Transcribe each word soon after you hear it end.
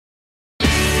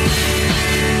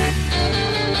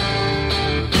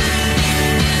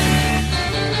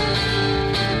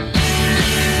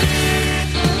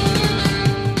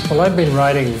Well, I'd been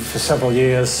writing for several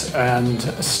years and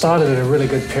started at a really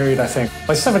good period, I think.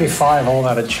 By 75, all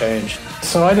that had changed.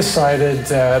 So I decided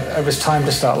that it was time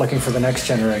to start looking for the next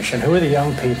generation. Who are the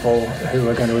young people who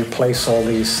are going to replace all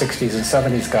these 60s and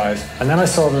 70s guys? And then I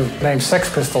saw the name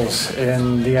Sex Pistols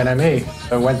in the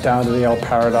NME. I went down to the El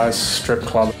Paradise strip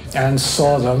club and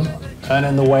saw them. And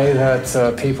in the way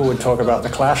that people would talk about the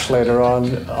Clash later on,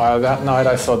 that night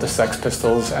I saw the Sex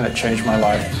Pistols and it changed my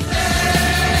life.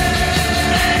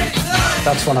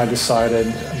 That's when I decided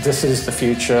this is the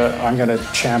future. I'm going to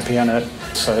champion it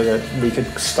so that we could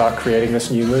start creating this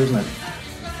new movement.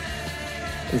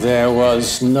 There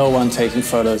was no one taking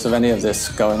photos of any of this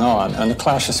going on, and the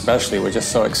Clash especially were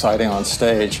just so exciting on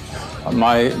stage.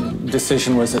 My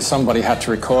decision was that somebody had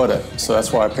to record it, so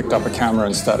that's why I picked up a camera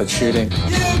and started shooting.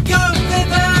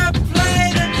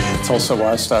 It's also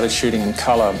why I started shooting in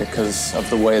color, because of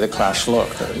the way the Clash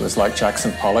looked. It was like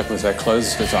Jackson Pollock was their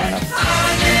clothes designer.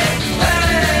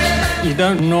 You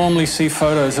don't normally see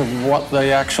photos of what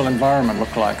the actual environment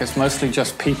looked like. It's mostly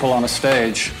just people on a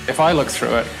stage. If I look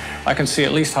through it, I can see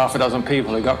at least half a dozen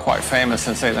people who got quite famous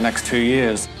in, say, the next 2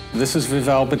 years. This is Viv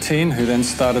Albertine, who then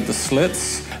started the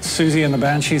Slits. Susie and the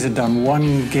Banshees had done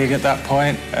one gig at that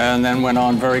point and then went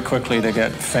on very quickly to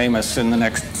get famous in the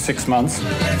next 6 months.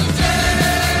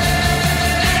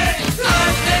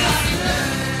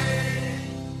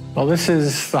 Well, this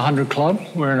is the 100 Club.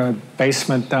 We're in a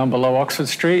basement down below Oxford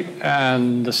Street,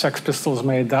 and the Sex Pistols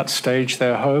made that stage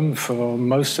their home for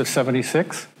most of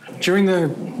 '76. During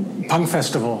the punk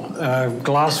festival,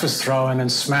 glass was thrown and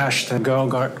smashed. A girl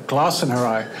got glass in her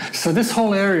eye. So this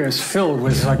whole area is filled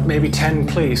with like maybe 10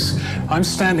 police. I'm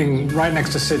standing right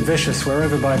next to Sid Vicious. We're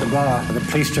over by the bar. The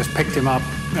police just picked him up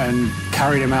and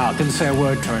carried him out. Didn't say a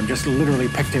word to him, just literally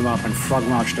picked him up and frog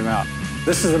marched him out.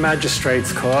 This is the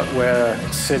magistrate's court where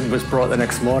Sid was brought the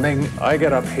next morning. I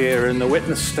get up here in the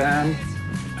witness stand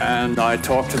and I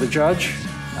talk to the judge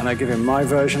and I give him my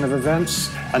version of events.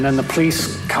 And then the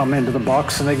police come into the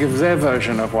box and they give their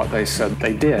version of what they said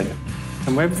they did.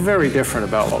 And we're very different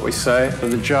about what we say.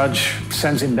 The judge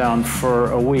sends him down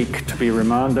for a week to be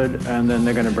remanded, and then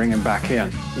they're going to bring him back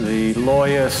in. The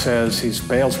lawyer says his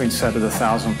bail's been set at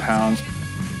 £1,000.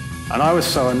 And I was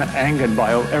so angered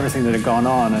by everything that had gone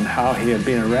on and how he had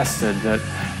been arrested that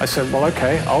I said, well,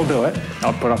 okay, I'll do it.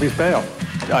 I'll put up his bail.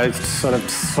 I sort of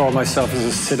saw myself as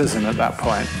a citizen at that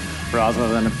point, rather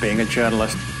than being a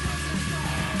journalist.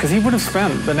 Because he would have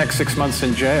spent the next 6 months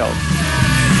in jail.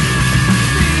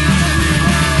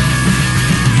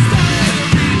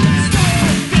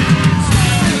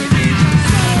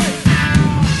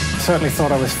 Certainly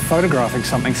thought I was photographing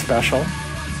something special.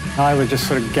 I would just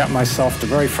sort of get myself to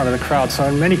the very front of the crowd. So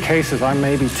in many cases, I'm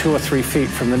maybe 2 or 3 feet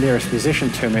from the nearest musician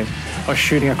to me. I was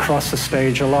shooting across the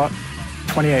stage a lot.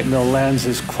 28mm lens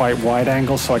is quite wide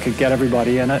angle, so I could get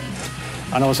everybody in it.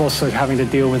 And I was also having to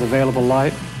deal with available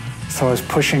light. So I was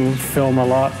pushing film a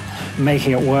lot,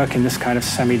 making it work in this kind of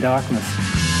semi-darkness.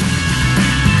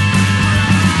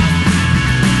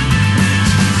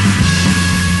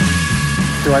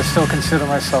 Do I still consider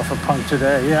myself a punk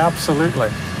today? Yeah, absolutely.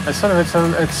 It's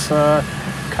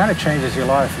kind of changes your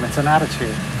life, and it's an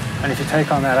attitude. And if you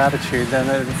take on that attitude, then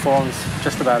it informs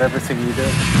just about everything you do.